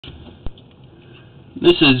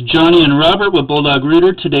This is Johnny and Robert with Bulldog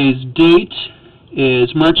Rooter. Today's date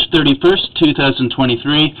is March 31st,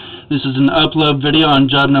 2023. This is an upload video on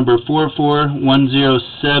job number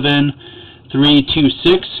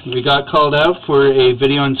 44107-326. We got called out for a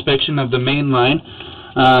video inspection of the main line.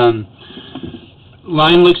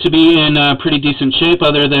 Line looks to be in pretty decent shape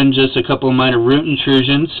other than just a couple minor root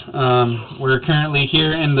intrusions. We're currently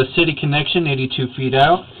here in the city connection, 82 feet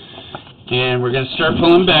out. And we're going to start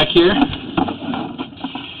pulling back here.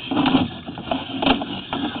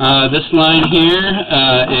 This line here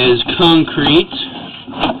is concrete.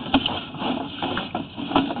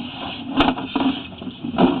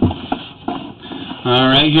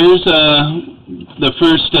 Alright, here's the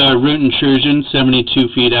first root intrusion, 72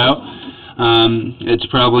 feet out. It's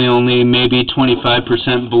probably only maybe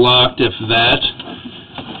 25% blocked, if that.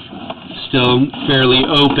 Still fairly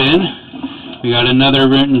open. We got another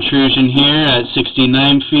root intrusion here at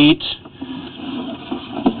 69 feet.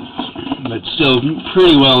 But still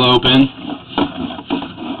pretty well open.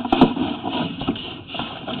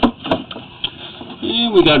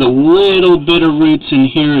 And we got a little bit of roots in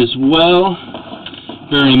here as well.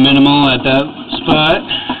 Very minimal at that spot.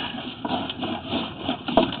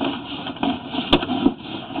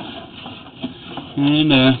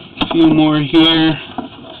 And a few more here.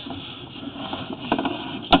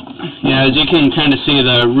 Yeah, as you can kind of see,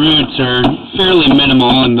 the roots are fairly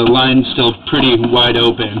minimal and the line's still pretty wide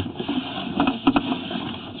open.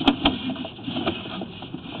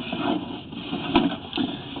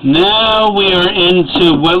 Now we are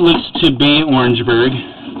into what looks to be Orangeburg.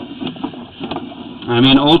 I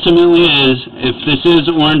mean, ultimately, if this is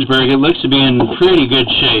Orangeburg, it looks to be in pretty good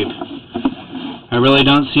shape. I really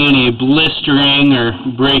don't see any blistering or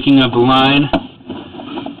breaking of the line.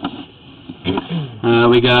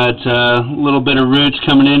 We got a little bit of roots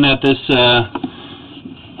coming in at this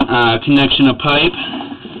connection of pipe,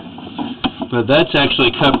 but that's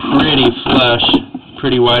actually cut pretty flush,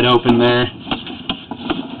 pretty wide open there.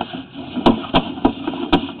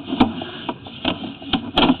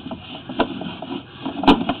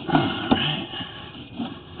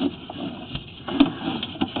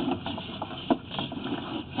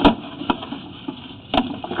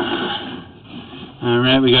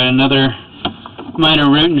 Alright, we got another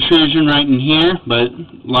minor root intrusion right in here, but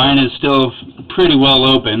line is still pretty well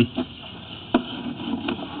open.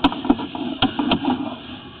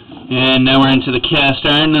 And now we're into the cast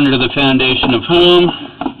iron under the foundation of home.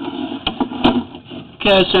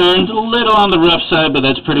 Cast iron's a little on the rough side, but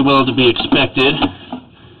that's pretty well to be expected.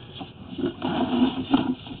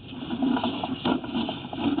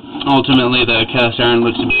 Ultimately, the cast iron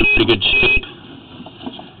looks to be in pretty good shape.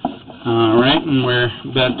 Alright, and we're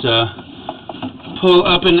about to pull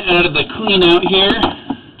up and out of the clean out here.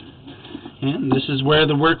 And this is where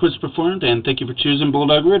the work was performed, and thank you for choosing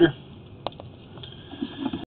Bulldog Rooter.